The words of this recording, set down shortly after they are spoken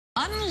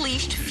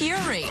Unleashed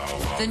Fury,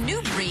 the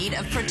new breed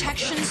of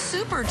protection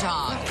super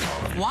dog.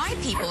 Why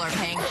people are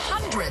paying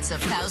hundreds of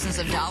thousands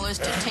of dollars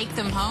to take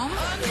them home?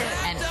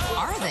 And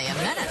are they a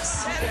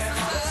menace?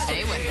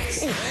 Stay with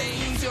us.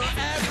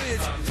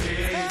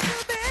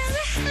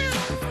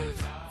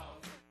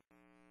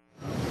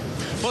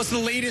 Well, it's the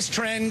latest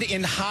trend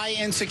in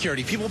high-end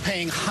security. People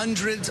paying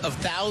hundreds of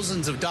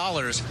thousands of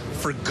dollars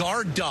for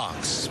guard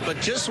dogs.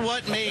 But just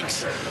what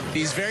makes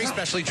these very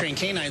specially trained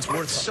canines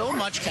worth so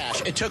much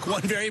cash? It took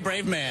one very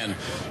brave man,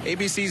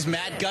 ABC's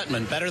Matt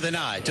Guttman, better than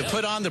I, to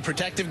put on the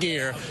protective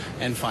gear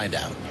and find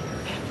out.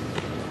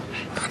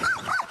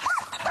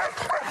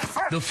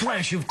 The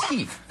flash of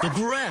teeth, the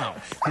growl,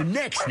 the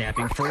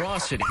neck-snapping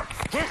ferocity.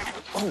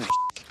 Oh,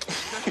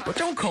 but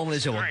don't call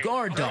Izzo a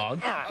guard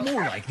dog,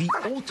 more like the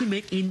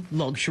ultimate in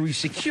luxury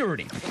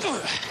security.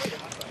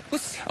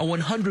 A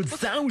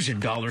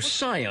 $100,000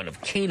 scion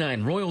of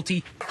K-9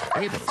 royalty,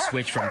 able to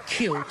switch from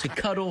kill to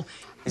cuddle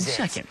in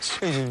seconds.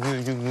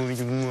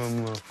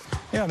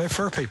 Yeah, they're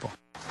fur people,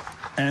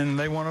 and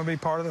they want to be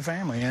part of the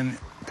family. And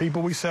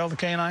people we sell the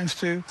K-9s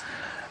to,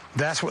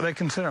 that's what they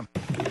consider them.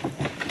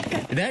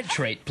 That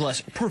trait,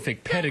 plus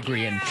perfect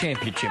pedigree and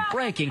championship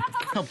ranking,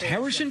 helped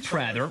Harrison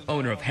Prather,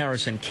 owner of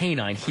Harrison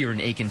K-9 here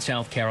in Aiken,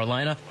 South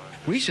Carolina,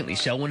 recently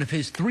sell one of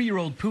his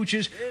 3-year-old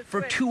pooches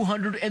for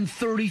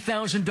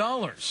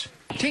 $230,000.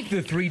 Take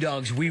the 3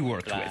 dogs we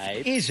worked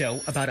with.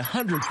 Izzo, about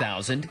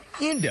 $100,000,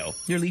 Indo,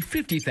 nearly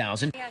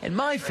 $50,000, and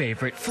my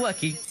favorite,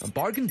 Flecky, a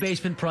bargain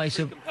basement price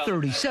of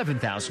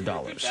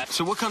 $37,000.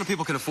 So what kind of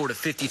people can afford a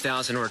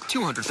 $50,000 or a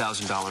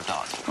 $200,000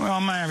 dog? Well,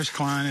 my average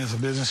client is a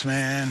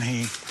businessman.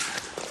 He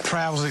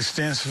travels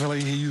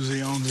extensively. He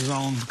usually owns his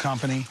own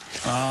company.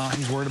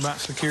 He's worried about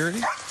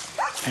security.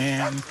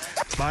 And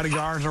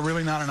bodyguards are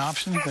really not an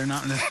option. They're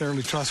not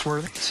necessarily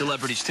trustworthy.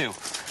 Celebrities, too.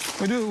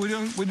 We do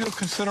a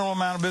considerable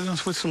amount of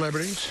business with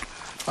celebrities,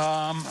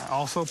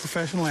 also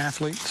professional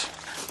athletes.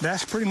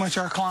 That's pretty much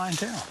our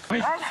clientele.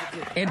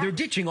 And they're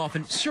ditching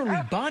often surly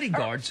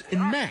bodyguards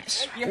en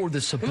masse, or the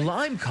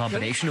sublime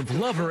combination of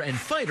lover and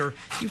fighter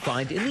you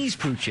find in these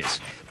pooches.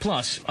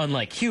 Plus,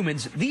 unlike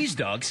humans, these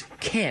dogs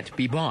can't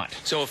be bought.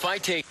 So if I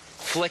take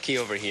Flecky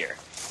over here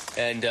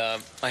and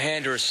I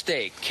hand her a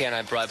steak, can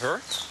I bribe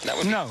her? That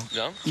would No.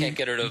 No? Can't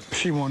get her to...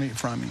 She won't eat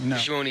from you, no.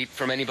 She won't eat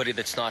from anybody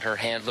that's not her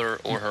handler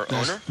or her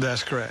owner?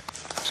 That's correct.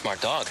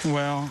 Smart dog.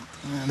 Well,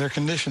 they're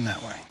conditioned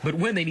that way. But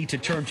when they need to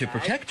turn to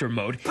protector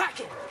mode,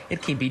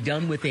 it can be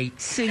done with a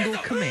single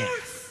command.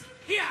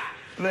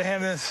 They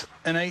have this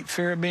innate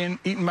fear of being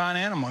eaten by an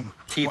animal.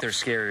 Teeth are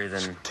scarier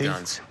than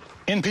guns.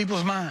 In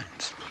people's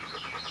minds.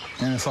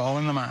 And it's all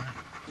in the mind.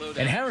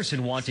 And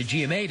Harrison wanted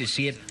GMA to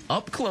see it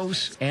up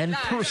close and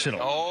personal.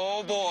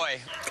 Oh,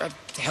 boy. I've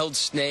held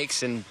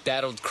snakes and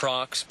battled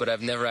crocs, but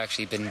I've never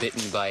actually been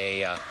bitten by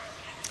a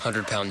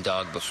 100-pound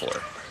dog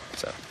before.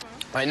 So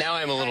right now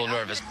I'm a little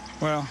nervous.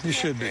 Well, you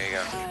should be. There you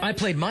go. I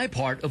played my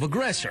part of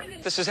aggressor.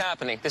 This is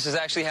happening. This is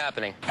actually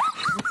happening.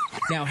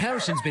 Now,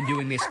 Harrison's been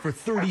doing this for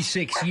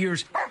 36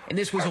 years, and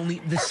this was only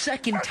the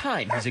second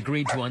time he's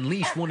agreed to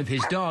unleash one of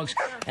his dogs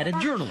at a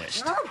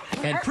journalist.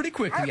 And pretty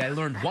quickly, I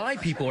learned why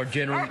people are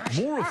generally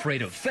more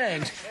afraid of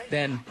fangs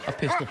than a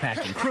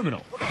pistol-packing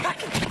criminal.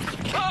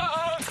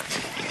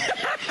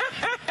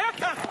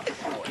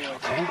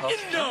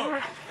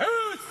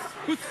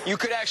 You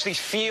could actually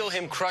feel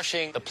him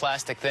crushing the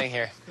plastic thing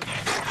here.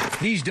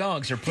 These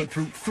dogs are put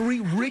through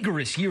 3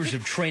 rigorous years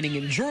of training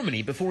in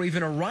Germany before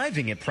even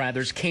arriving at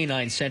Prather's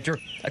K-9 Center,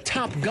 a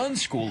top gun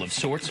school of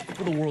sorts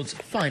for the world's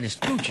finest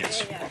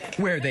pooches,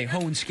 where they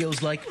hone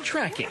skills like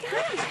tracking.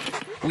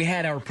 We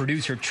had our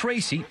producer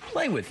Tracy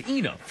play with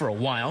Ina for a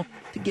while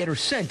to get her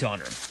scent on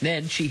her.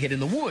 Then she hid in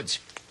the woods.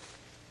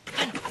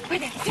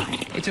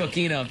 It took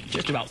Ina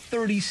just about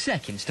 30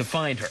 seconds to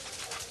find her.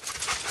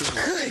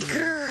 Good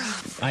girl.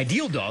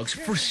 Ideal dogs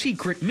for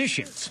secret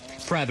missions.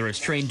 Prather has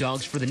trained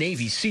dogs for the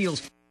Navy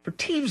SEALs for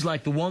teams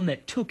like the one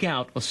that took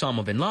out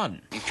Osama bin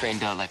Laden. You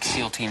trained like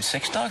SEAL Team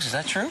 6 dogs, is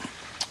that true?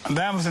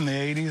 That was in the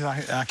 80s.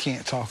 I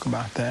can't talk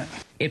about that.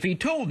 If he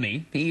told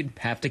me, he'd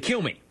have to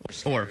kill me,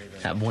 or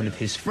have one of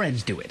his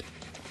friends do it.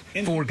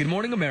 For Good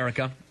Morning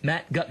America,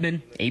 Matt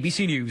Guttman,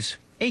 ABC News,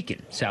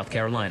 Aiken, South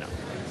Carolina.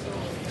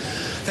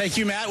 Thank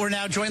you, Matt. We're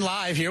now joined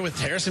live here with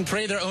Harrison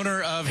Prather,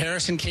 owner of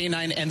Harrison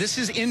K-9, and this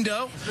is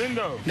Indo.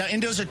 Indo. Now,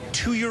 Indo's a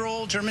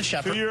 2-year-old German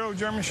Shepherd. 2-year-old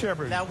German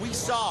Shepherd. Now, we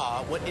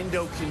saw what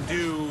Indo can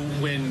do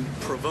when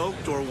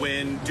provoked or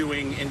when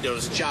doing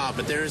Indo's job,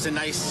 but there is a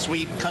nice,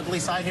 sweet, cuddly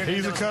side here.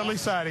 He's a cuddly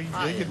side. He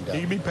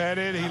can be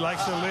petted. He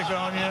likes to lick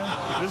on you.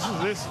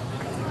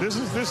 This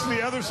is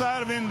the other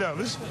side of Indo.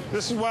 This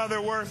is why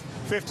they're worth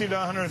 $50,000 to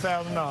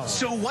 $100,000.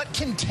 So what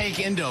can take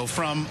Indo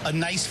from a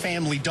nice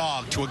family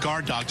dog to a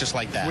guard dog just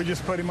like that? We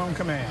just put him on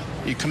command.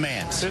 You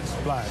commands. Sit,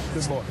 fly.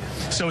 Good boy.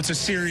 So it's a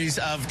series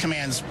of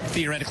commands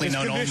theoretically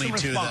known only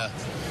to the...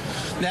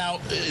 Now,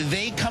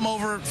 they come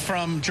over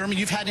from Germany.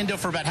 You've had Indo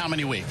for about how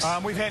many weeks?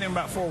 We've had him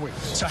about 4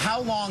 weeks. So how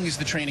long is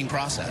the training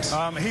process?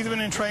 He's been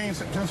in training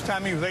since the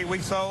time he was 8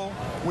 weeks old.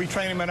 We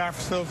trained him at our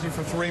facility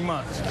for 3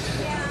 months.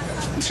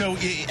 So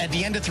at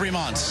the end of 3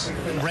 months,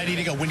 ready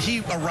to go. When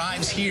he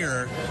arrives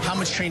here, how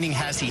much training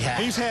has he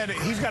had? He's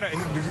got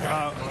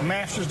a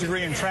master's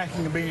degree in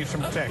tracking, obedience,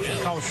 and protection.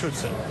 It's called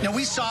Schutzer. Now,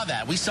 we saw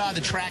that. We saw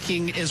the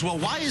tracking as well.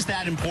 Why is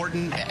that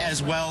important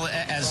as well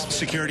as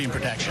security and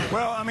protection?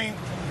 Well, I mean,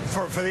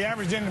 for the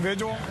average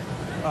individual,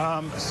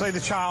 say the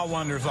child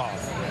wanders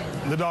off,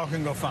 the dog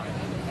can go find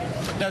him.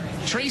 Now,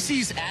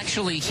 Tracy's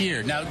actually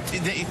here. Now,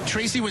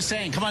 Tracy was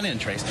saying, come on in,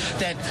 Trace,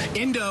 that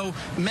Indo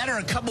met her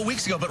a couple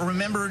weeks ago, but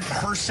remembered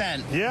her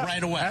scent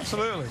right away.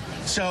 Absolutely.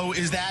 So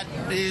is that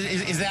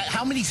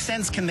how many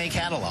scents can they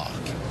catalog?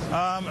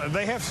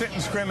 They have scent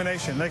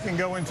discrimination. They can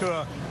go into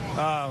a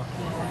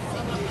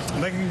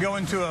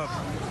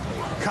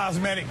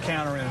cosmetic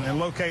counter and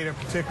locate a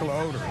particular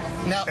odor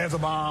now, as a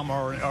bomb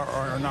or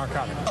a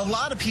narcotic. A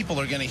lot of people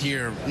are going to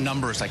hear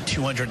numbers like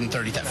 $230,000,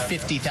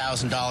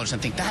 $50,000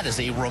 and think that is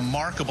a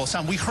remarkable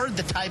sum. We heard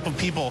the type of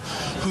people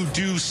who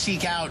do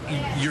seek out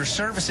your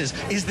services.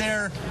 Is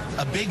there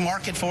a big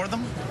market for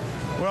them?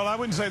 Well, I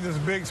wouldn't say there's a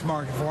big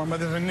market for them, but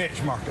there's a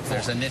niche market for them.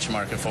 There's a niche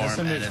market for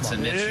them, and it's a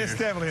niche. It's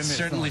definitely a niche.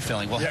 Certainly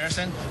filling. Well,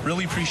 Harrison,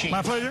 really appreciate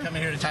you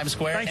coming here to Times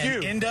Square. Thank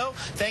you. Indo,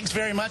 thanks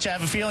very much. I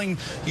have a feeling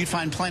you'd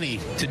find plenty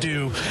to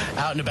do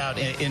out and about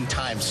in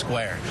Times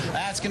Square.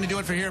 That's going to do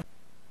it for here.